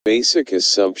Basic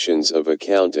assumptions of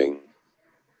accounting.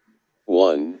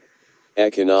 1.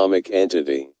 Economic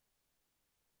entity.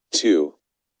 2.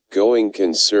 Going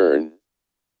concern.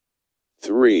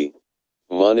 3.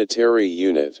 Monetary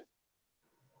unit.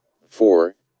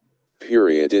 4.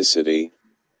 Periodicity,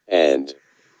 and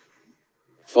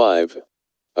 5.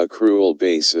 Accrual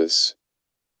basis.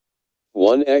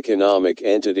 1. Economic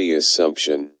entity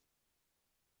assumption.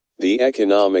 The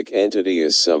economic entity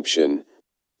assumption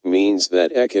means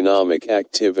that economic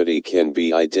activity can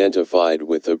be identified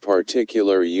with a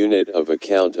particular unit of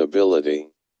accountability.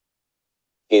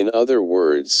 In other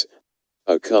words,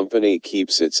 a company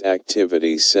keeps its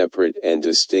activity separate and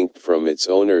distinct from its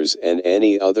owners and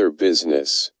any other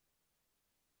business.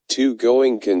 2.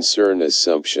 Going concern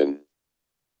assumption.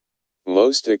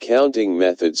 Most accounting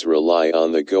methods rely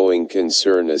on the going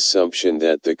concern assumption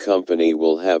that the company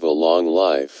will have a long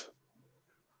life.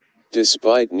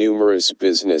 Despite numerous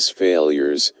business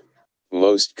failures,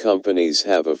 most companies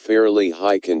have a fairly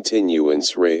high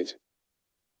continuance rate.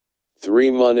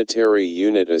 3. Monetary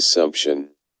unit assumption.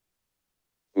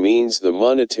 Means the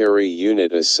monetary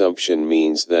unit assumption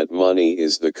means that money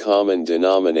is the common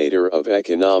denominator of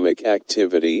economic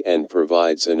activity and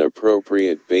provides an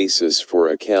appropriate basis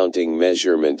for accounting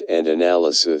measurement and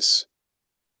analysis.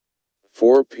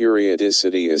 4.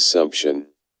 Periodicity assumption.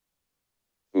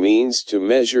 Means to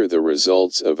measure the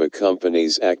results of a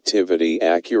company's activity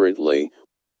accurately,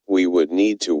 we would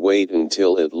need to wait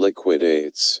until it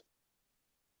liquidates.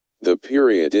 The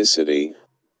periodicity,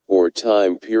 or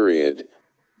time period,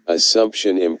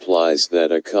 assumption implies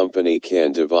that a company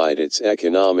can divide its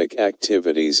economic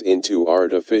activities into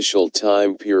artificial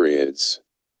time periods.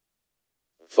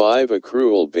 5.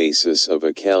 Accrual basis of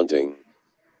accounting.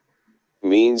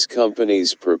 Means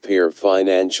companies prepare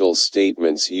financial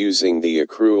statements using the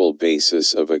accrual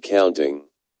basis of accounting.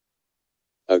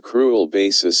 Accrual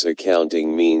basis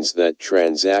accounting means that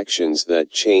transactions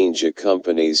that change a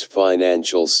company's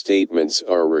financial statements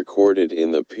are recorded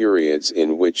in the periods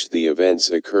in which the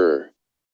events occur.